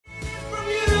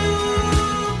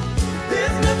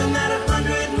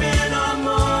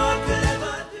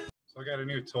a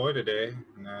new toy today,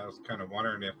 and I was kind of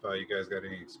wondering if you guys got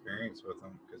any experience with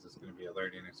them, because it's going to be a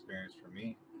learning experience for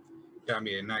me. Got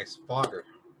me a nice fogger,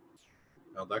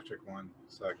 electric one,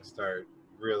 so I can start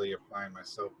really applying my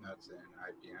soap nuts and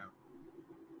IPM.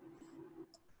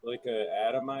 Like a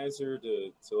atomizer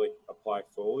to like apply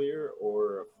foliar,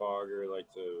 or a fogger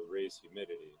like to raise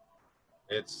humidity?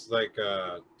 It's like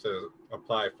to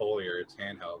apply foliar. It's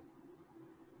handheld.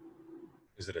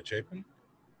 Is it a Chapin?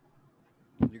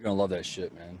 You're gonna love that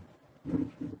shit, man.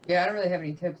 Yeah, I don't really have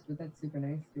any tips, but that's super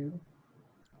nice, dude.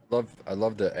 I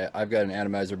love the. I've got an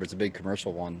atomizer, but it's a big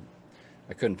commercial one.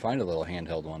 I couldn't find a little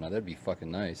handheld one. Now that'd be fucking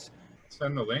nice.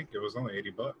 Send the link. It was only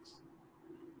 $80.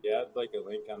 Yeah, I'd like a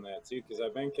link on that too, because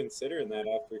I've been considering that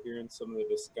after hearing some of the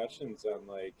discussions on,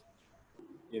 like,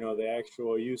 you know, the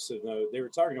actual use of they were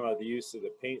talking about the use of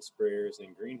the paint sprayers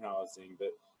in greenhousing, but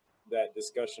that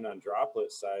discussion on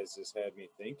droplet size just had me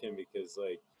thinking, because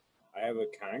like I have a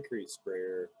concrete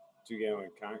sprayer, 2-gallon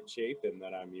Chapin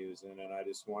that I'm using, and I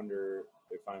just wonder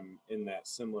if I'm in that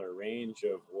similar range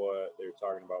of what they're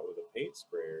talking about with a paint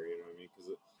sprayer, you know what I mean?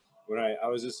 Because when I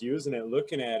was just using it,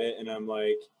 looking at it, and I'm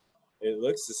like, it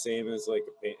looks the same as like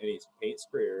any paint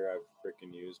sprayer I've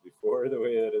freaking used before, the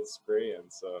way that it's spraying.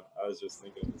 So I was just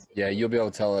thinking. Yeah, you'll be able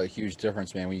to tell a huge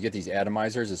difference, man. When you get these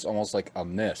atomizers, it's almost like a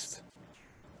mist.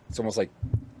 It's almost like,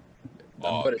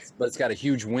 but it's got a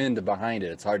huge wind behind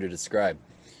it. It's hard to describe.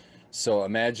 So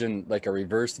imagine like a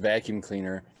reverse vacuum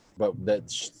cleaner, but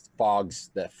that fogs.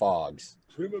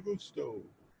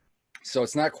 So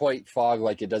it's not quite fog,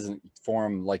 like it doesn't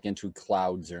form like into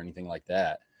clouds or anything like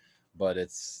that. But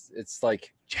it's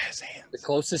like jazz hands. The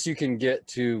closest you can get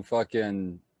to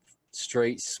fucking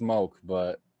straight smoke,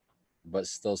 but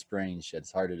still spraying shit.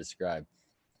 It's hard to describe.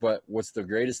 But what's the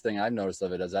greatest thing I've noticed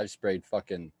of it is I've sprayed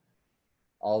fucking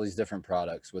all these different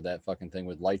products with that fucking thing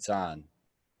with lights on,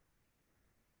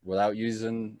 without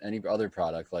using any other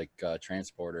product like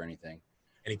transport or anything.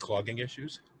 Any clogging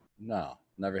issues? No,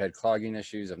 never had clogging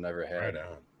issues. I've never had. Right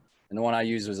on. And the one I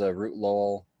used was a Root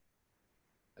Lowell.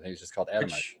 I think it's just called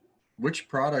Atomizer. Which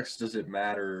products does it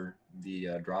matter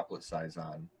the droplet size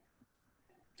on?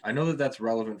 I know that that's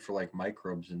relevant for like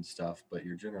microbes and stuff, but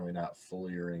you're generally not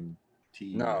foliaring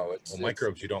tea. No, it's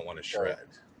microbes you don't want to shred.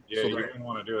 Yeah, so you wouldn't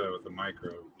want to do that with a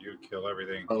microbe. You would kill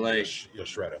everything. But like, you'll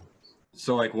shred them.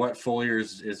 So like, what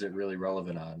foliars is it really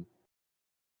relevant on?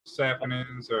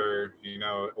 Saponins or, you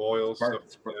know, oils.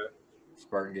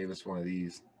 Spartan gave us one of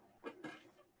these.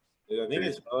 Yeah, I think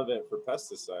it's relevant for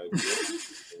pesticides.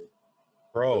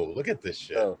 Bro, look at this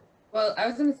shit. Oh. Well, I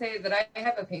was going to say that I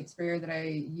have a paint sprayer that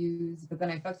I use, but then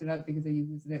I fucked it up because I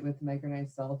used it with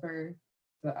micronized sulfur.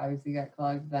 So it obviously got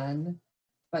clogged then.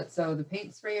 But so the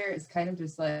paint sprayer is kind of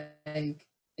just like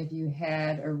if you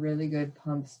had a really good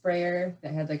pump sprayer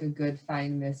that had like a good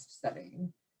fine mist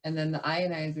setting. And then the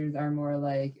ionizers are more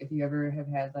like if you ever have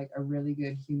had like a really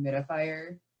good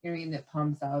humidifier, you know what I mean, that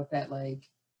pumps out that like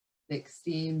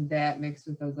steam, that mixed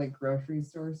with those like grocery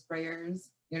store sprayers.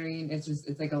 You know what I mean?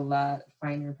 It's like a lot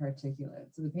finer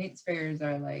particulate. So the paint sprayers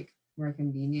are like more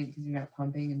convenient because you're not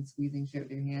pumping and squeezing shit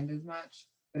with your hand as much,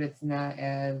 but it's not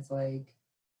as like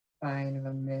fine of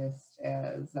a mist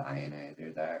as the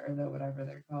ionizers are, or the whatever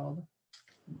they're called.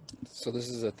 So this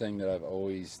is a thing that I've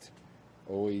always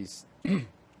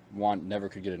never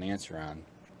could get an answer on,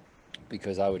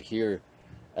 because I would hear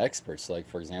experts, like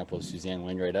for example Suzanne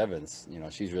Wainwright Evans, you know,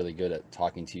 she's really good at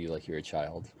talking to you like you're a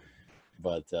child,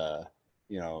 but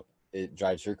you know, it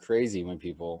drives her crazy when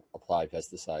people apply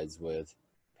pesticides with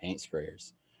paint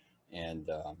sprayers. And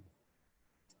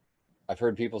I've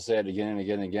heard people say it again and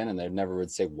again and again, and they never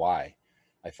would say why.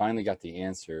 I finally got the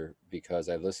answer because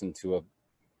I listened to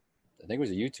I think it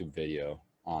was a YouTube video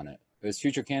on it. It was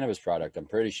Future Cannabis Product, I'm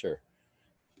pretty sure.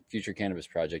 Future Cannabis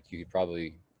Project, you could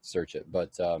probably search it.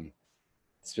 But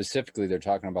specifically, they're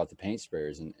talking about the paint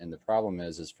sprayers. And the problem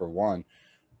is for one,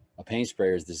 a paint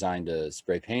sprayer is designed to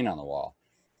spray paint on the wall.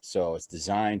 So it's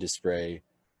designed to spray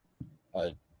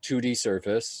a 2D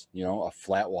surface, you know, a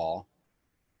flat wall,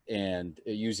 and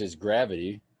it uses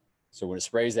gravity. So when it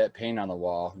sprays that paint on the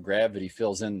wall, gravity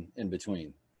fills in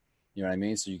between. You know what I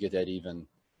mean? So you get that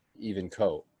even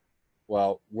coat.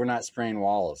 Well, we're not spraying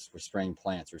walls. We're spraying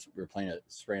plants. We're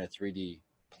spraying a 3D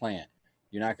plant.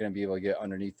 You're not going to be able to get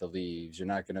underneath the leaves. You're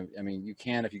not going to, I mean, you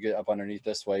can if you get up underneath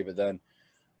this way, but then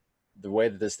the way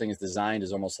that this thing is designed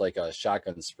is almost like a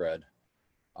shotgun spread.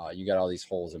 You got all these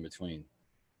holes in between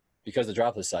because the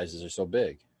droplet sizes are so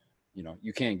big. You know,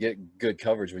 you can't get good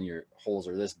coverage when your holes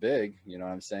are this big. You know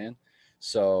what I'm saying?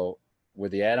 So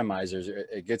with the atomizers,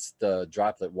 it gets the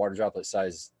water droplet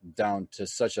size down to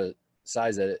such a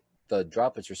size that the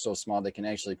droplets are so small they can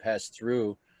actually pass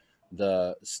through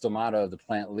the stomata of the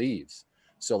plant leaves.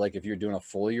 So like if you're doing a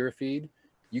foliar feed,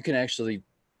 you can actually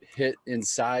hit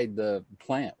inside the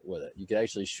plant with it. You can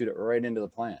actually shoot it right into the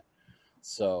plant.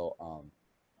 So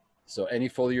so any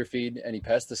foliar feed, any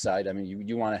pesticide, I mean,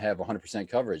 you want to have 100%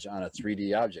 coverage on a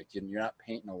 3D object. You're not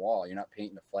painting a wall. You're not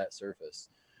painting a flat surface.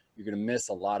 You're going to miss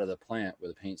a lot of the plant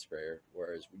with a paint sprayer.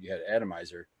 Whereas when you had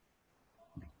Atomizer,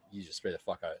 you just spray the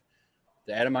fuck out of it.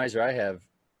 The Atomizer I have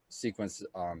sequence,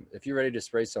 if you're ready to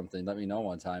spray something, let me know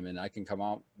one time and I can come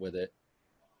out with it.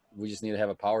 We just need to have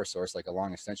a power source, like a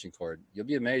long extension cord. You'll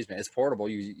be amazed, man. It's portable.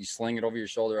 You sling it over your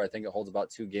shoulder. I think it holds about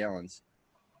 2 gallons.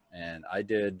 And I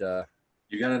did...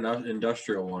 You got an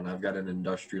industrial one. I've got an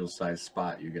industrial size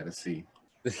spot you got to see.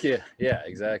 yeah,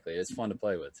 exactly. It's fun to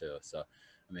play with too. So,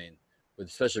 I mean,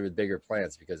 especially with bigger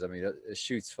plants, because I mean, it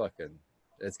shoots fucking.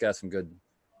 It's got some good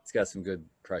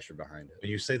pressure behind it.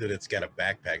 When you say that it's got a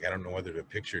backpack, I don't know whether to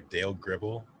picture Dale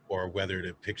Gribble or whether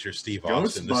to picture Steve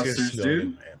Austin. Ghostbusters,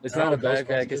 dude. It's not a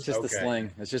backpack. It's just the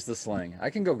sling. It's just the sling.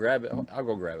 I can go grab it. I'll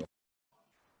go grab it.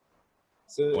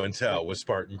 So Wintel with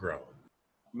Spartan Grown.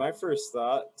 my first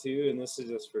thought too, and this is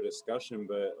just for discussion,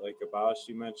 but like Abash,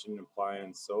 you mentioned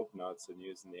applying soap nuts and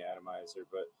using the atomizer,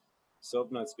 but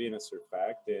soap nuts being a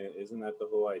surfactant, isn't that the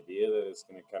whole idea that it's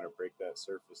going to kind of break that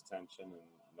surface tension and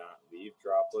not leave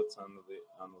droplets on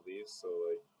the leaves? So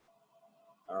like,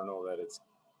 I don't know that it's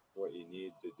what you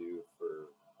need to do for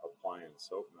applying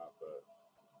soap nut, but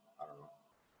I don't know.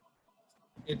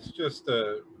 It's just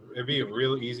it'd be a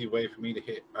real easy way for me to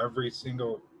hit every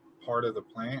single part of the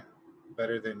plant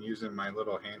better than using my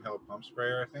little handheld pump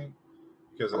sprayer, I think,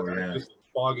 because just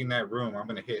fogging that room, I'm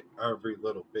going to hit every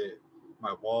little bit,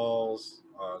 my walls,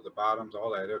 the bottoms,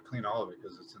 all that. It'll clean all of it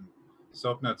because it's in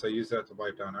soap nuts. I use that to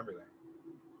wipe down everything.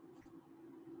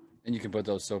 And you can put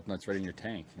those soap nuts right in your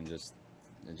tank and just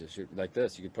shoot like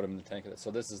this. You could put them in the tank. So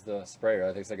this is the sprayer. I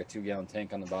think it's like a 2-gallon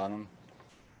tank on the bottom.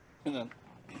 And then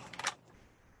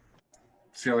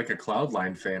it's got like a cloud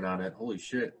line fan on it. Holy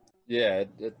shit. Yeah,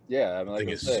 yeah. I mean, like I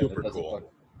think it's super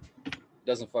cool. It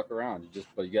doesn't fuck around.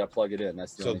 But you got to plug it in.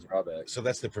 That's the only drawback. So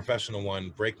that's the professional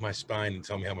one. Break my spine and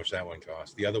tell me how much that one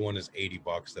costs. The other one is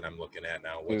 $80 that I'm looking at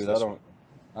now. What's Dude, this one?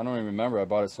 I don't even remember. I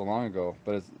bought it so long ago,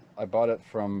 but I bought it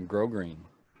from Grow Green.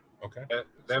 Okay.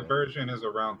 That version is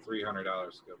around $300.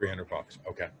 $300.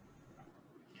 Okay.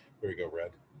 Here we go,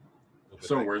 Red.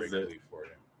 So worth it. For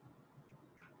you.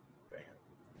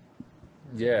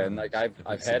 Yeah, and like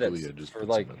I've had it for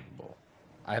like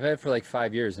I've had it for like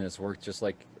 5 years, and it's worked just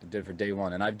like it did for day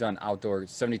one. And I've done outdoor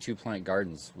 72 plant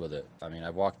gardens with it. I mean, I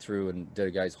walked through and did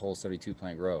a guy's whole 72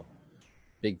 plant grow,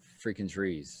 big freaking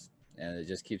trees, and it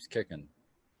just keeps kicking.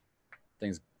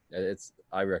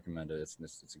 I recommend it.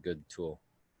 It's a good tool.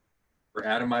 For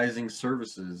atomizing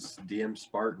services, DM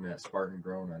Spartan at Spartan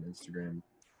Grown on Instagram.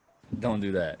 Don't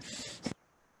do that.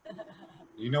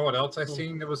 You know what else I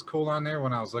seen that was cool on there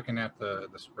when I was looking at the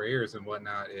sprayers and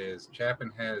whatnot is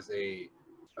Chapin has a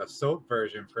soap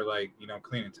version for, like, you know,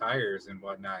 cleaning tires and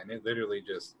whatnot, and it literally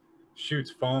just shoots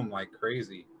foam like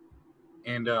crazy.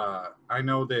 And I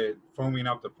know that foaming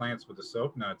up the plants with the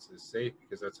soap nuts is safe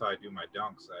because that's how I do my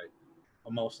dunks. I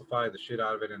emulsify the shit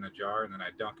out of it in a jar and then I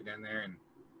dunk it in there, and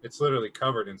it's literally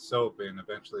covered in soap, and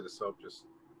eventually the soap just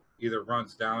either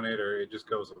runs down it or it just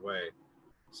goes away.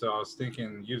 So I was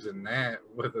thinking using that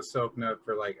with a soap nut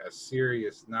for like a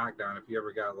serious knockdown. If you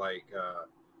ever got like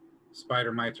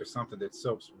spider mites or something that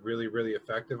soap's really, really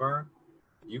effective on,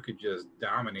 you could just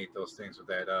dominate those things with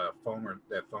that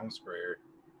foam sprayer.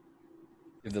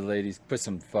 If the ladies put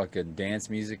some fucking dance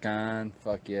music on,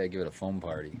 fuck yeah, give it a foam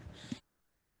party.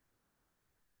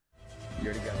 You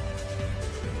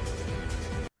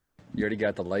already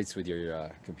got the lights with your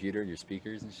computer, your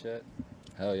speakers and shit?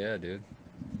 Hell yeah, dude.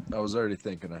 I was already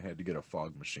thinking I had to get a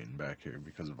fog machine back here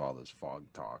because of all this fog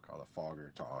talk, all the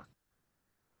fogger talk.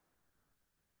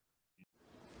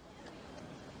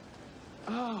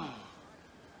 Oh.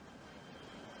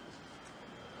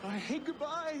 I hate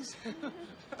goodbyes.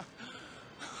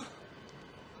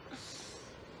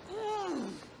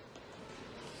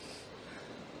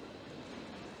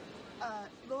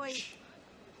 Lloyd.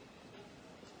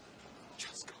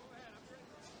 Just go.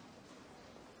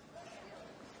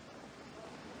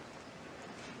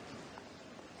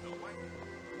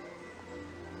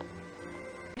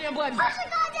 Damn button. Push the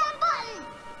goddamn button.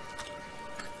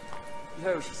 You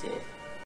heard what she said.